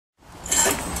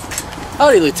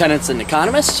Howdy, lieutenants and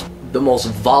economists. The most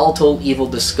volatile, evil,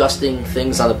 disgusting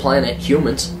things on the planet,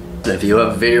 humans. If you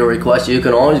have a video request, you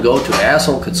can always go to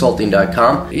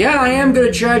assholeconsulting.com. Yeah, I am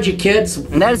gonna charge you, kids.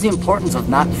 And that is the importance of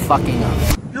not fucking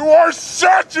up. You are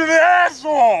such an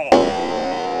asshole!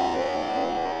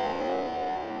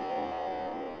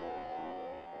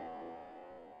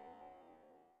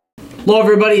 Hello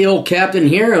everybody, old Captain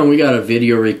here, and we got a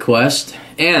video request.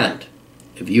 And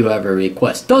if you have a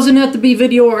request, doesn't have to be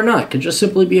video or not, could just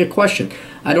simply be a question.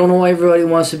 I don't know why everybody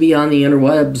wants to be on the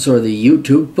interwebs or the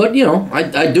YouTube, but you know,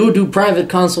 I do private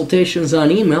consultations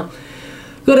on email.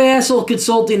 Go to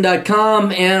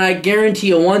assholeconsulting.com, and I guarantee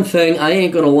you one thing, I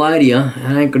ain't gonna lie to you,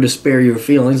 I ain't gonna spare your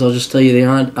feelings, I'll just tell you the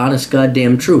honest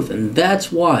goddamn truth. And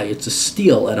that's why it's a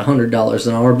steal at $100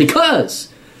 an hour, because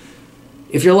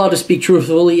if you're allowed to speak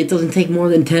truthfully, it doesn't take more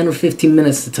than 10 or 15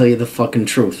 minutes to tell you the fucking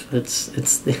truth. It's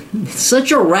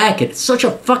such a racket. It's such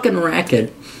a fucking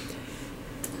racket.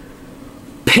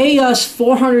 Pay us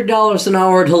 $400 an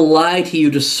hour to lie to you,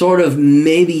 to sort of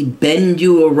maybe bend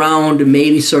you around to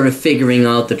maybe sort of figuring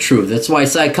out the truth. That's why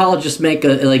psychologists make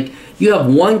like, you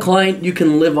have one client, you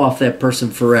can live off that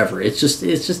person forever. It's just,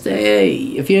 hey,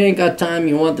 if you ain't got time,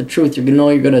 you want the truth, you know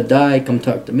you're gonna die, come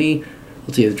talk to me,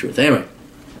 I'll tell you the truth. Anyway.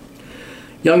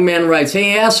 Young man writes,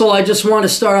 hey asshole, I just want to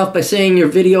start off by saying your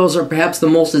videos are perhaps the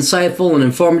most insightful and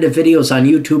informative videos on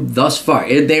YouTube thus far.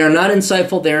 They are not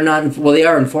insightful, they are not, well, they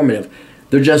are informative.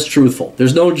 They're just truthful.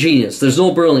 There's no genius, there's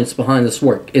no brilliance behind this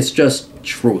work. It's just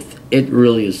truth. It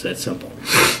really is that simple.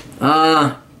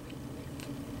 Let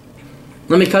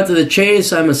me cut to the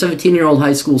chase. I'm a 17-year-old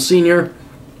high school senior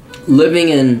living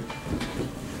in...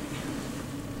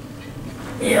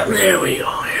 Yeah, there we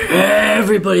go.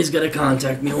 Everybody's got to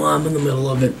contact me while I'm in the middle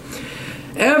of it.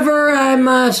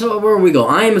 So where we go?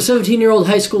 I am a 17-year-old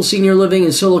high school senior living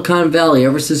in Silicon Valley.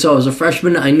 Ever since I was a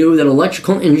freshman, I knew that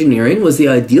electrical engineering was the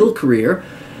ideal career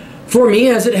for me,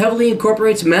 as it heavily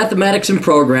incorporates mathematics and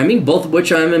programming, both of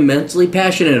which I'm immensely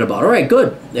passionate about. Alright,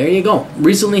 good. There you go.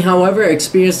 Recently, however, I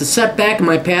experienced a setback in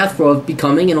my path for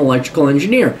becoming an electrical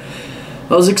engineer.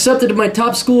 I was accepted to my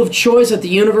top school of choice at the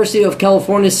University of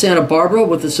California, Santa Barbara,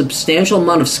 with a substantial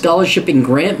amount of scholarship and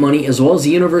grant money, as well as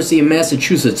the University of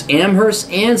Massachusetts, Amherst,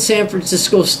 and San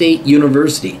Francisco State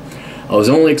University. I was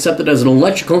only accepted as an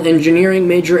electrical engineering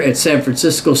major at San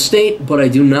Francisco State, but I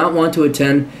do not want to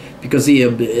attend because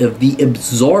of the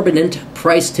exorbitant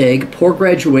price tag, poor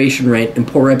graduation rate, and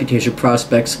poor reputation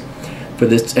prospects for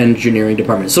this engineering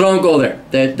department. So don't go there.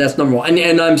 That's number one.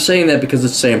 And I'm saying that because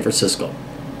it's San Francisco.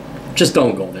 Just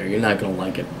don't go there. You're not going to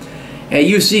like it. At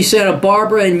UC Santa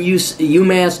Barbara and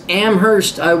UMass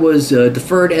Amherst, I was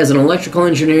deferred as an electrical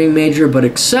engineering major, but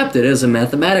accepted as a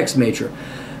mathematics major.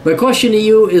 My question to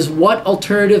you is, what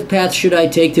alternative path should I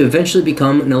take to eventually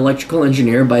become an electrical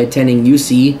engineer by attending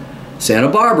UC Santa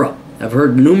Barbara? I've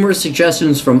heard numerous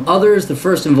suggestions from others. The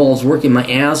first involves working my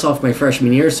ass off my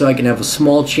freshman year so I can have a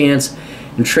small chance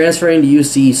in transferring to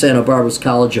UC Santa Barbara's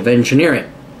College of Engineering.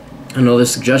 Another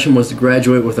suggestion was to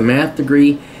graduate with a math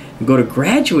degree and go to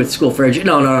graduate school for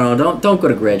engineering. No, don't go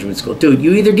to graduate school. Dude,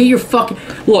 you either get your fucking...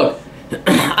 Look,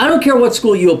 I don't care what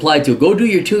school you apply to. Go do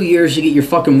your 2 years to get your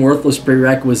fucking worthless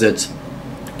prerequisites,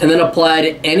 and then apply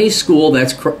to any school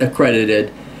that's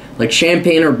accredited, like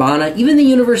Champaign-Urbana. Even the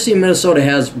University of Minnesota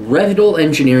has reputable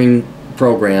engineering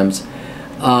programs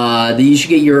that you should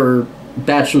get your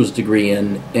bachelor's degree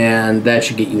in, and that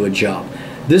should get you a job.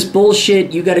 This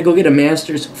bullshit, you gotta go get a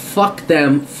master's, fuck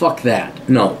them, fuck that.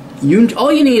 No.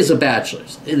 All you need is a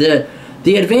bachelor's. The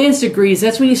advanced degrees,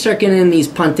 that's when you start getting in these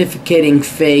pontificating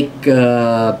fake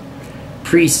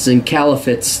priests and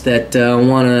caliphates that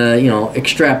want to, you know,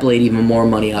 extrapolate even more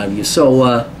money out of you. So,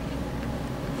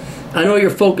 I know your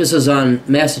focus is on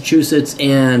Massachusetts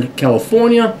and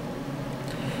California,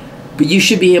 but you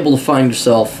should be able to find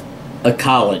yourself a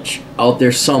college out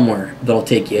there somewhere that'll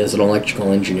take you as an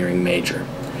electrical engineering major.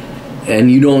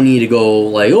 And you don't need to go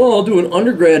like, oh, I'll do an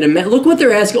undergrad and look what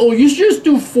they're asking. Oh, you should just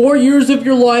do 4 years of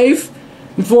your life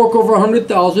and fork over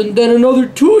 $100,000, then another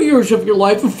 2 years of your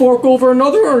life and fork over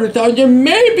another $100,000. And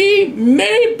maybe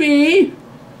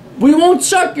we won't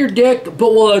suck your dick,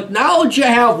 but we'll acknowledge you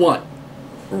have one.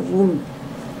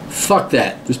 Fuck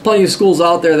that. There's plenty of schools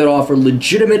out there that offer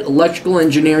legitimate electrical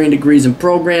engineering degrees and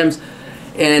programs,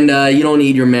 and you don't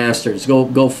need your master's.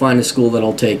 Go find a school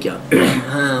that'll take you.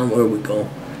 Where we go?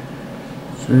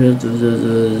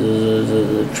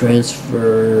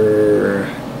 Transfer.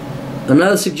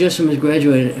 Another suggestion was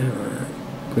graduate.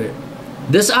 Great.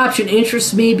 This option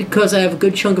interests me because I have a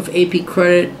good chunk of AP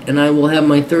credit, and I will have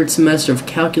my third semester of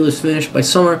calculus finished by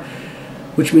summer,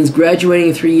 which means graduating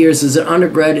in 3 years as an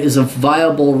undergrad is a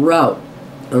viable route.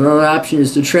 Another option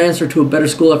is to transfer to a better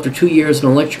school after 2 years in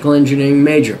an electrical engineering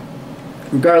major.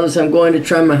 Regardless, I'm going to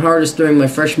try my hardest during my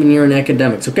freshman year in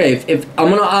academics. Okay, if I'm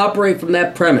going to operate from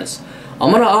that premise,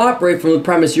 I'm going to operate from the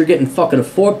premise you're getting fucking a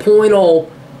 4.0,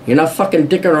 you're not fucking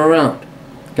dicking around.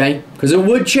 Okay? Because it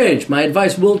would change. My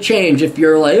advice will change if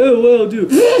you're like, oh, well, dude,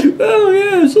 oh,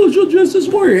 yeah, social justice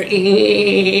warrior.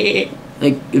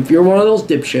 Like, if you're one of those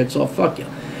dipshits, I'll fuck you.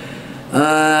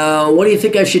 What do you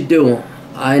think I should do?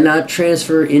 I not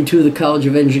transfer into the College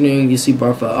of Engineering, UC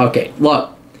Barfa. Okay,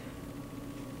 look.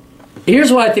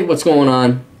 Here's what I think what's going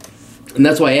on. And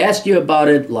that's why I asked you about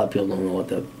it. A lot of people don't know what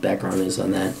the background is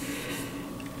on that.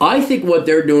 I think what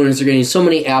they're doing is they're getting so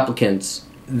many applicants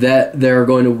that they're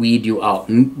going to weed you out.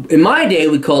 In my day,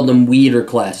 we called them weeder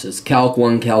classes. Calc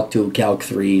 1, Calc 2, Calc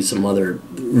 3, some other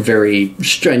very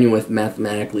strenuous,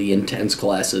 mathematically intense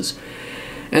classes.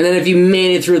 And then if you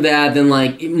made it through that, then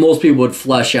like most people would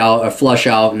flush out,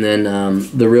 and then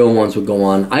the real ones would go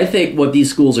on. I think what these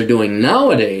schools are doing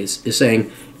nowadays is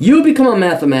saying, you become a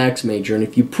mathematics major, and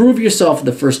if you prove yourself in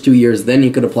the first 2 years, then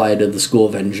you could apply to the School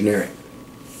of Engineering.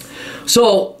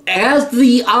 So, as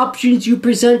the options you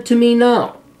present to me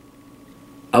now,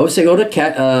 I would say go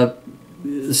to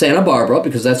Santa Barbara,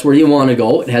 because that's where you want to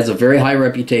go. It has a very high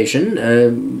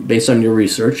reputation, based on your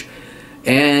research.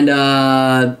 And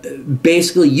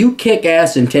basically, you kick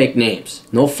ass and take names.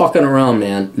 No fucking around,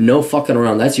 man. No fucking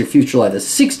around. That's your future life. That's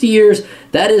 60 years.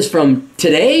 That is from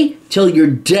today till you're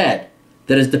dead.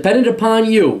 That is dependent upon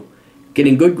you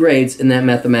getting good grades in that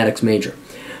mathematics major.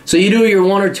 So you do your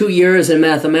 1 or 2 years in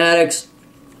mathematics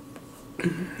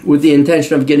with the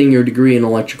intention of getting your degree in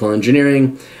electrical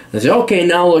engineering. They say, okay,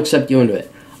 now we'll accept you into it.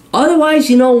 Otherwise,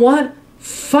 you know what?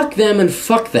 Fuck them and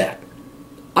fuck that.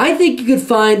 I think you could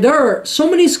find, there are so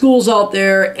many schools out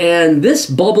there, and this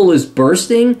bubble is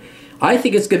bursting. I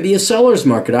think it's going to be a seller's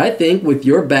market. I think with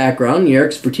your background, your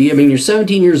expertise, I mean, you're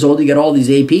 17 years old, you got all these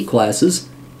AP classes.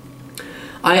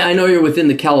 I know you're within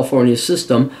the California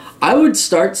system. I would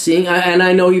start seeing, and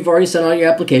I know you've already sent out your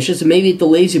applications, and maybe it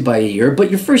delays you by a year, but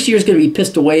your first year is going to be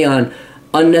pissed away on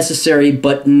unnecessary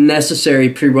but necessary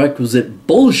prerequisite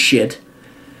bullshit.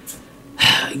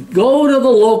 Go to the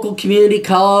local community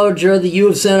college or the U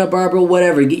of Santa Barbara,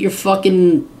 whatever. Get your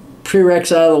fucking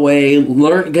prereqs out of the way.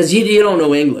 Learn, because you don't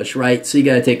know English, right? So you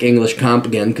got to take English comp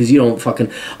again, because you don't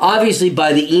fucking... Obviously,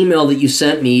 by the email that you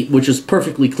sent me, which is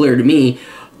perfectly clear to me,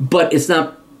 but it's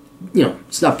not, you know,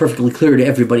 it's not perfectly clear to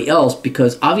everybody else,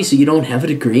 because obviously you don't have a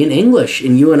degree in English,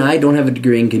 and you and I don't have a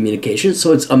degree in communication,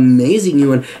 so it's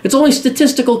amazing it's only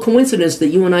statistical coincidence that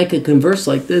you and I could converse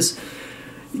like this.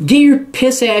 Get your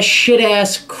piss-ass,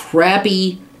 shit-ass,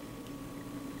 crappy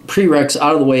prereqs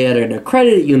out of the way at an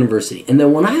accredited university. And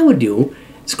then what I would do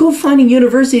is go find a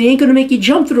university that ain't going to make you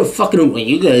jump through the fucking... Well,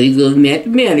 you got to go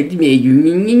mathematics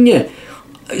major.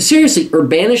 Seriously,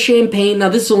 Urbana-Champaign, now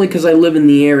this is only because I live in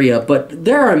the area, but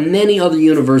there are many other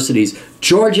universities.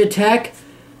 Georgia Tech,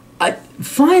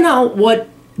 find out what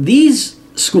these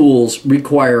schools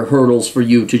require hurdles for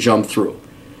you to jump through.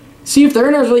 See if they're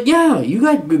in there, like, yeah, you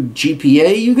got good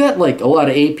GPA, you got like a lot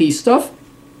of AP stuff.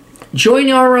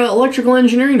 Join our electrical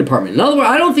engineering department. In other words,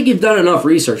 I don't think you've done enough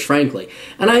research, frankly.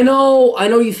 And I know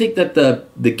you think that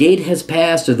the gate has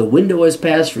passed or the window has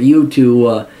passed for you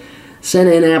to send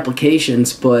in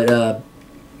applications, but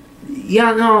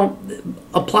yeah, no,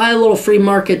 apply a little free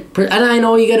market, and I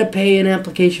know you got to pay an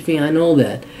application fee, I know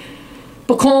that.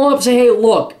 But call them up and say, hey,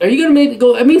 look, are you going to make me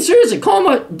go, I mean, seriously, call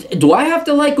them up. Do I have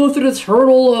to, like, go through this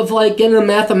hurdle of, like, getting a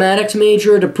mathematics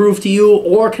major to prove to you,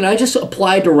 or can I just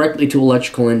apply directly to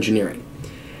electrical engineering?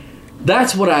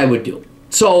 That's what I would do.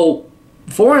 So,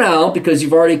 for now, because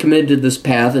you've already committed to this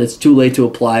path and it's too late to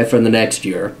apply for the next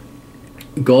year,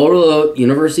 go to the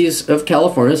University of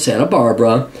California, Santa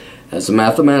Barbara, as a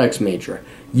mathematics major.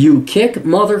 You kick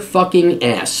motherfucking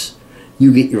ass.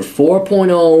 You get your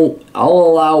 4.0, I'll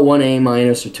allow 1 A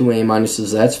minus or 2 A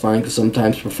minuses, that's fine, because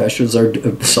sometimes professors are,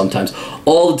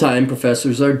 all the time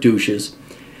professors are douches.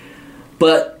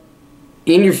 But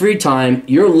in your free time,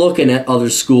 you're looking at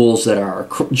other schools that are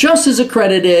just as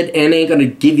accredited and ain't going to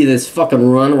give you this fucking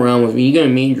run around with me. You're going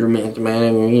to major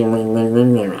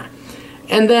mathematics.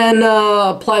 And then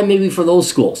apply maybe for those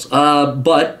schools.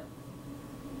 But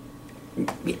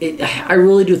I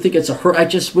really do think it's a hurt. I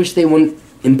just wish they wouldn't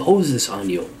impose this on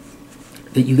you,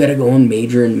 that you got to go and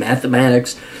major in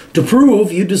mathematics to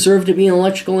prove you deserve to be in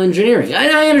electrical engineering.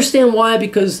 And I understand why,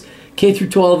 because K through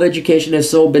 12 education has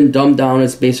so been dumbed down.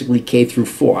 It's basically K through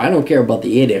 4. I don't care about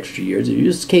the 8 extra years. It's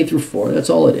just K through 4. That's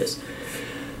all it is.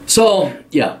 So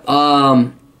yeah.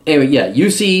 Anyway, yeah.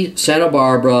 UC Santa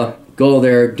Barbara. Go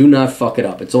there. Do not fuck it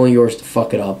up. It's only yours to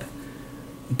fuck it up.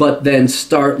 but then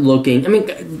start looking. I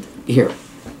mean, here.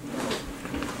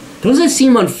 Doesn't it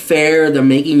seem unfair they're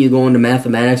making you go into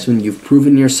mathematics when you've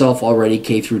proven yourself already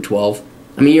K through 12?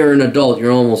 I mean, you're an adult.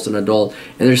 You're almost an adult.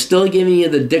 And they're still giving you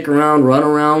the dick around, run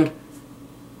around.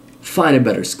 Find a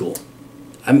better school.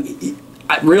 I mean,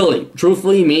 really,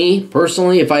 truthfully, me,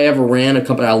 personally, if I ever ran a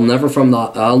company, I'll never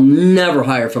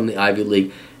hire from the Ivy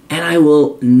League. And I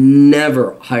will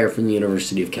never hire from the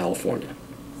University of California.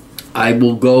 I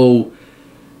will go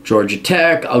Georgia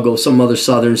Tech, I'll go some other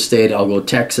southern state, I'll go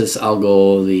Texas, I'll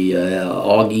go the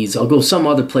Augies, I'll go some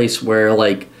other place where,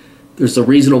 like, there's a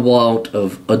reasonable amount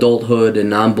of adulthood and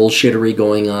non-bullshittery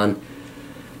going on.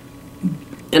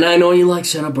 And I know you like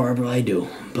Santa Barbara, I do,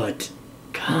 but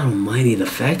God almighty, the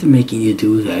fact of making you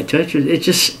do that, it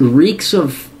just reeks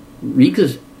of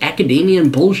academia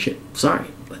and bullshit. Sorry.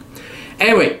 But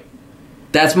anyway,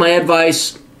 that's my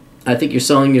advice. I think you're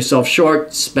selling yourself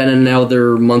short. Spend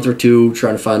another month or two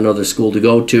trying to find another school to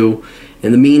go to.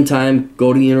 In the meantime,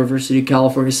 go to the University of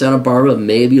California, Santa Barbara.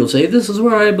 Maybe you'll say, this is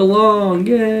where I belong.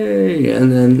 Yay!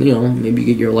 And then, you know, maybe you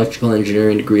get your electrical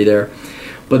engineering degree there.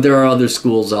 But there are other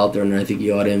schools out there, and I think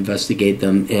you ought to investigate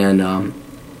them. And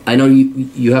I know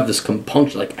you have this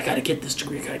compunction, like, I got to get this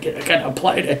degree. I got to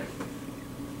apply it.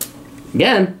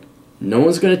 Again, no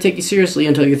one's going to take you seriously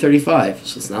until you're 35.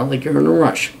 So it's not like you're in a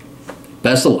rush.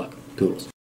 Best of luck. Toodles.